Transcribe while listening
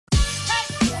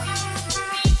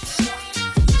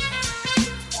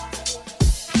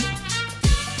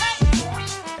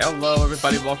Hello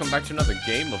everybody, welcome back to another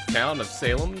game of Town of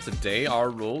Salem. Today our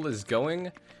role is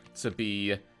going to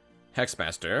be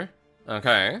Hexmaster.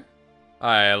 Okay.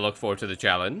 I look forward to the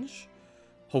challenge.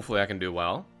 Hopefully I can do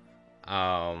well.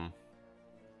 Yeah.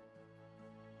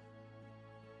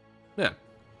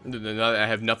 I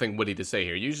have nothing witty to say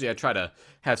here. Usually I try to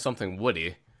have something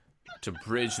witty to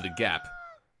bridge the gap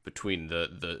between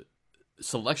the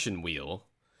selection wheel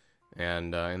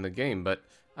and in the game, but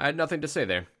I had nothing to say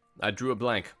there. I drew a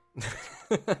blank.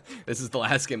 This is the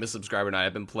last game of Subscriber Night.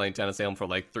 I've been playing Town of Salem for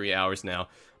like 3 hours now.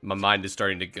 My mind is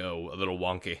starting to go a little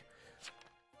wonky.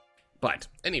 But,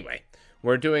 anyway,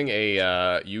 we're doing a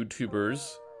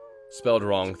YouTubers spelled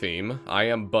wrong theme. I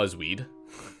am Buzzweed.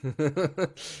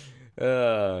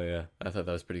 Yeah, I thought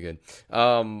that was pretty good.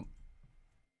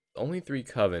 Only 3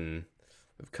 Coven.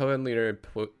 We have Coven Leader,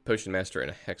 Potion Master, and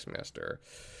a Hex Master.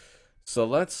 So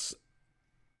let's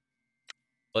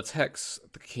hex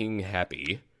the king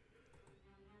happy.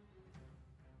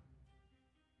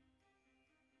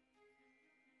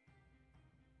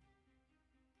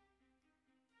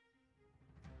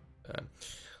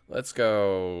 Let's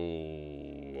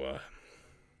go.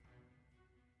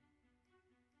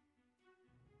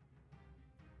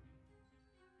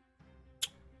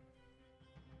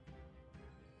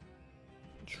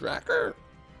 Tracker.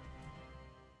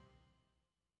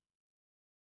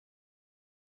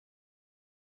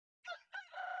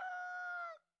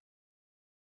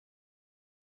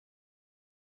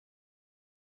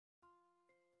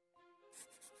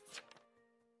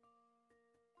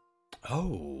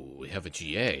 Oh, we have a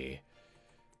GA.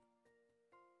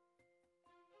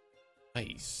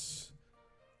 Nice.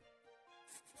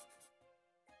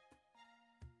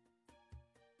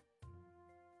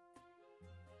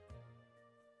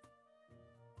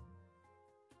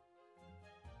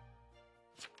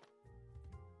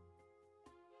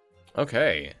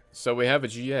 Okay, so we have a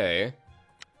GA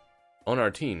on our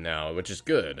team now, which is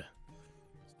good.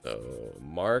 So,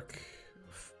 Mark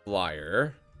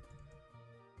Flyer.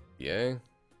 Yay.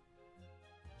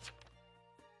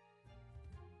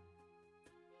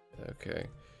 Okay.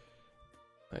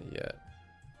 Not yet.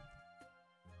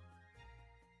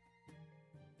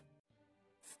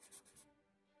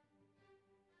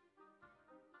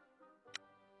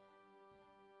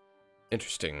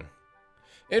 Interesting.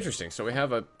 Interesting. So we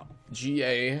have a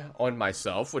GA on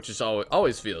myself, which is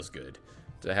always feels good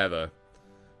to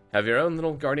have your own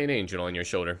little guardian angel on your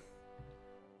shoulder.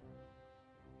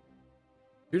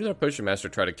 Who did our Potion Master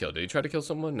try to kill? Did he try to kill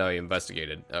someone? No, he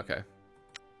investigated. Okay.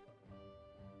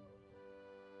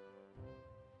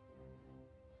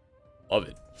 Love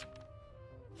it.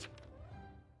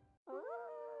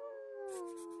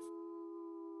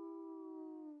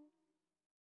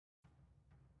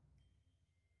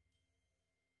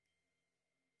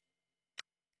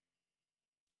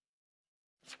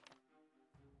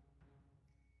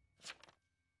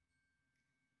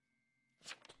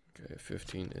 Okay,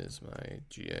 15 is my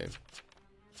GA.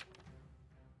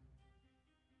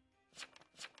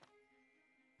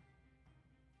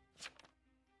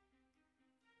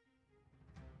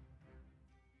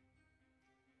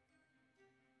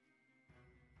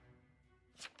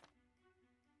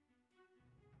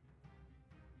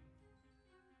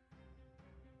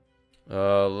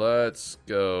 Let's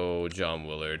go John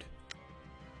Willard.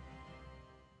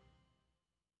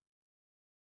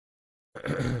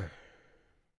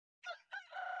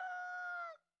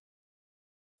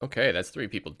 Okay, that's 3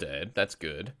 people dead. That's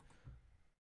good.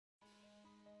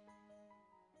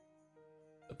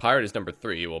 The pirate is number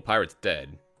 3. Well, pirate's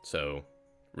dead, so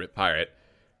rip pirate.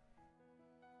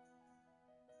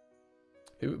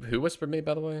 Who whispered me,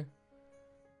 by the way?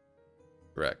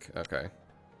 Wreck. Okay.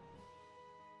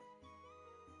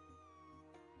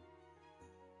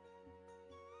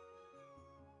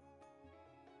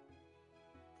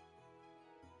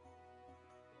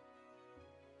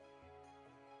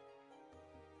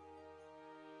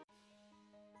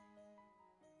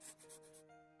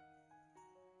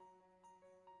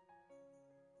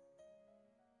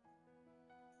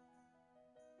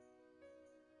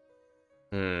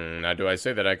 Now do I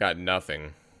say that I got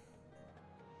nothing?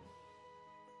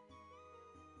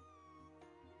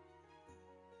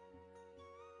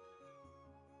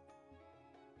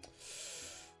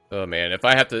 Oh man, if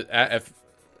I have to,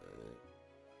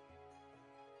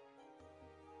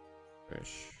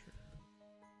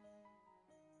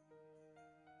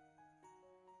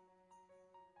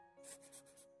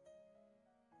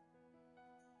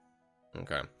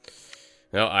 Okay.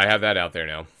 No, I have that out there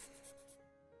now.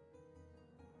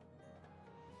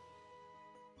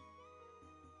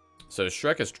 So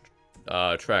Shrek is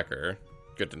tracker.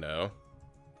 Good to know.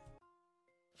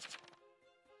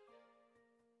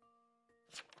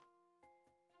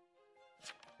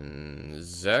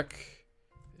 Zek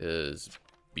is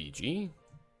BG?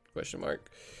 Question mark.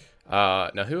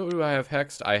 Now who do I have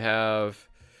hexed? I have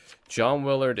John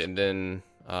Willard and then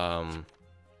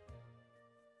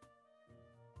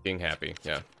King Happy.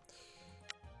 Yeah.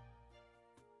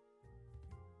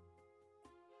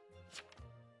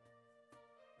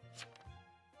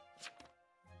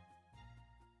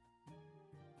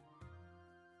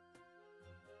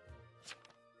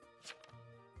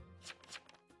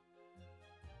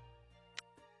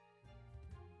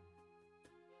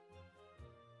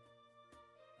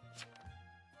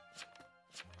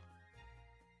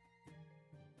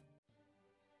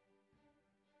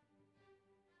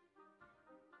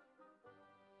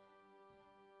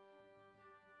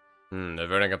 They're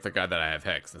voting up the guy that I have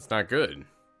hexed. That's not good.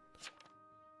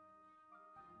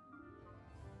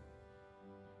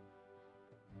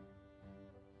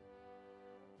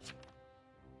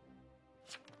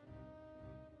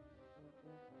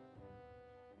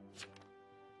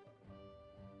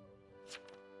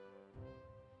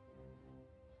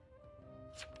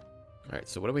 Alright,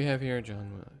 so what do we have here,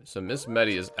 John? So Miss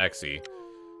Meddy is Exy.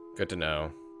 Good to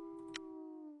know.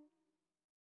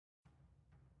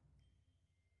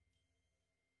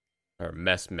 Or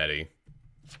Mess Meddy.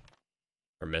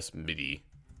 Or Miss Middy.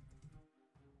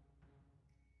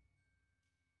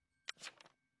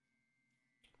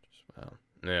 Wow.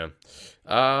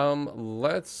 Yeah.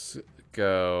 Let's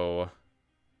go.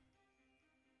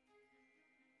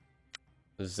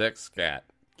 Zexcat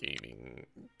Gaming.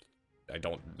 I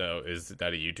don't know. Is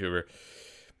that a YouTuber?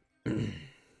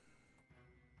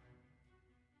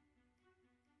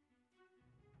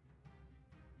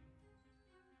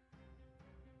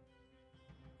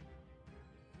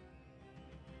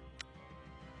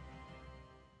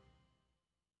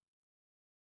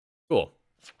 Cool.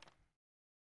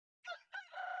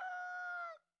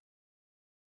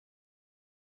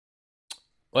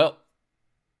 Well,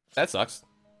 that sucks.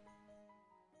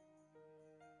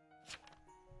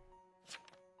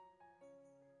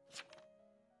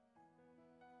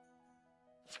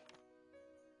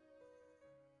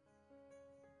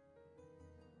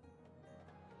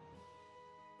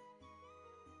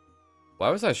 Why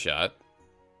was I shot?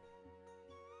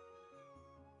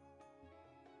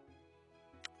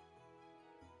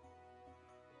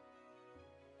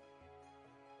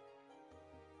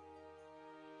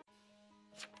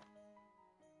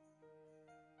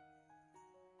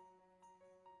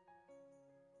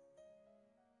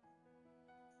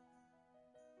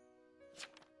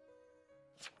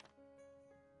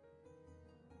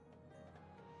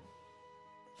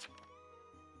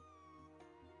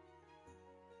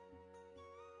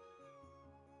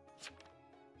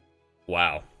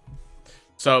 Wow.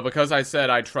 So because I said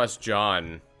I trust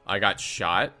John, I got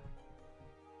shot?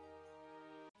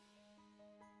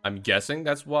 I'm guessing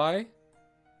that's why?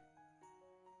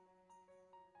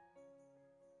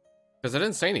 Because I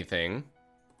didn't say anything.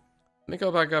 Let me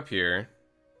go back up here.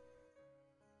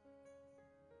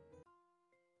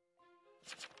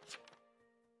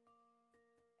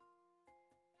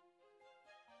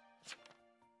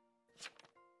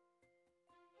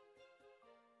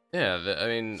 Yeah, I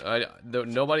mean,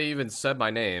 nobody even said my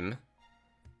name.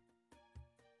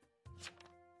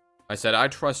 I said, I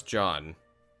trust John.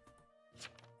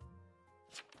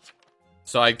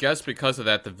 So I guess because of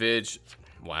that, the Vig...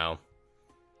 Wow.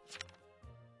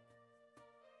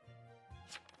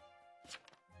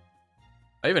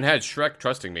 I even had Shrek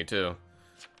trusting me, too.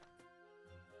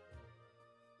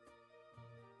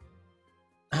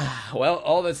 Well,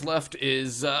 all that's left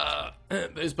is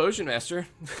Potion Master.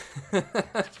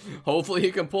 Hopefully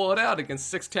he can pull it out against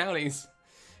 6 townies.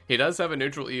 He does have a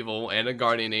neutral evil and a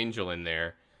guardian angel in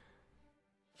there.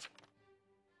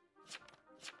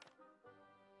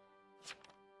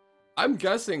 I'm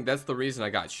guessing that's the reason I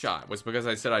got shot, was because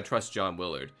I said I trust John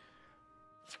Willard.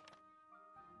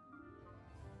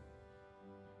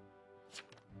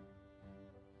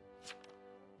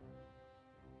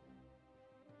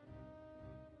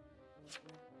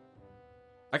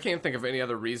 I can't think of any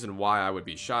other reason why I would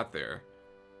be shot there.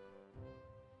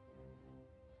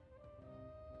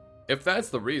 If that's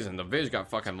the reason, the Vig got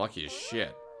fucking lucky as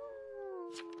shit.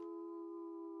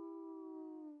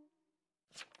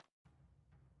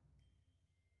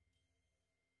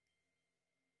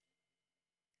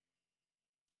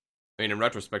 I mean, in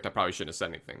retrospect, I probably shouldn't have said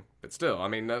anything. But still, I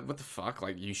mean, what the fuck?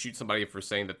 Like, you shoot somebody for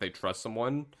saying that they trust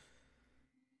someone?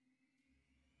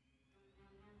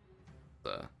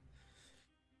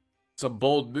 It's a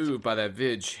bold move by that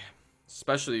Vig.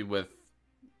 Especially with...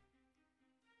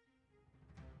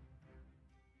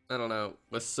 I don't know,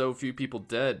 with so few people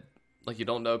dead. Like, you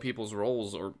don't know people's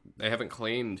roles, or they haven't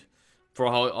claimed For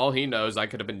all he knows, I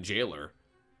could have been jailer.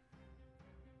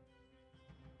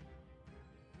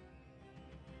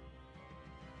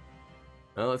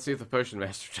 Well, let's see if the Potion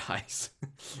Master dies.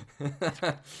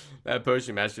 That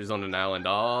Potion Master's on an island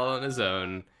all on his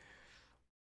own.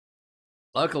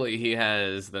 Luckily, he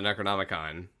has the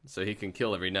Necronomicon, so he can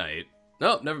kill every night.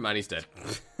 No, never mind, he's dead.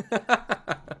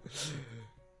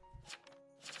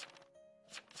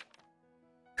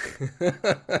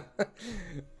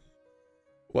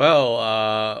 Well,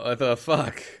 what the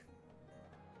fuck?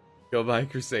 Go buy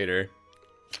Crusader.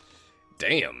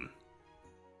 Damn.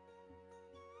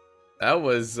 That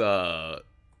was,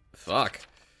 fuck.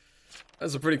 That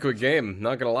was a pretty quick game,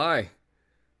 not gonna lie.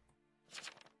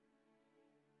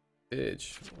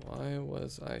 Bitch, why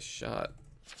was I shot?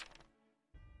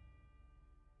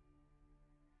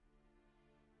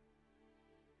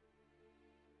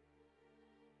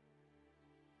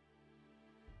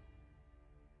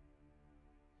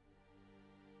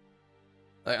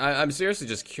 I'm seriously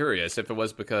just curious if it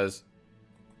was because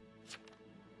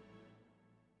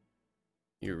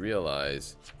you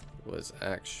realize it was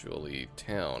actually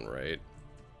town, right?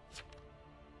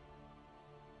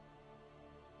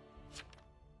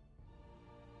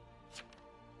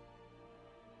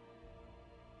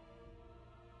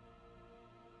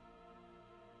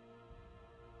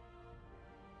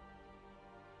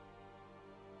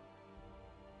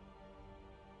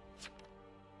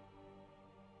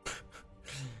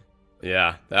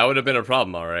 Yeah, that would have been a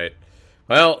problem, all right.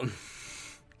 Well,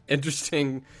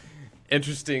 interesting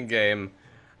game.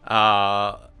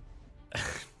 I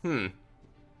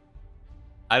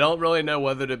don't really know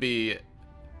whether to be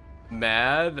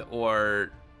mad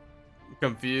or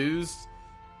confused.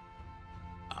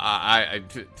 I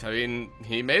mean,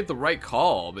 he made the right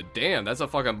call, but damn, that's a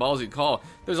fucking ballsy call.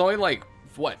 There's only like,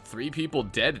 what, 3 people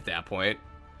dead at that point.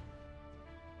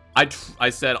 All I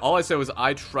said was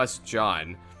I trust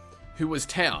John, who was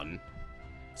town.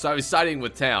 So I was siding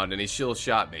with town, and he still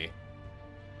shot me.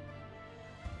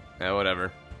 Yeah,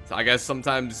 whatever. So I guess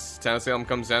sometimes town Salem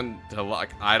comes down to luck.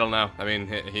 I don't know. I mean,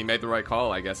 he made the right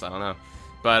call, I guess. I don't know.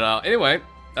 But anyway,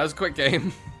 that was a quick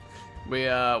game. We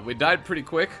died pretty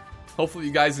quick. Hopefully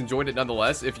you guys enjoyed it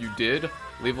nonetheless. If you did,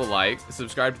 leave a like.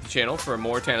 Subscribe to the channel for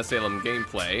more Town of Salem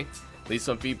gameplay. Leave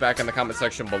some feedback in the comment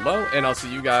section below, and I'll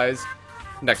see you guys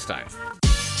next time.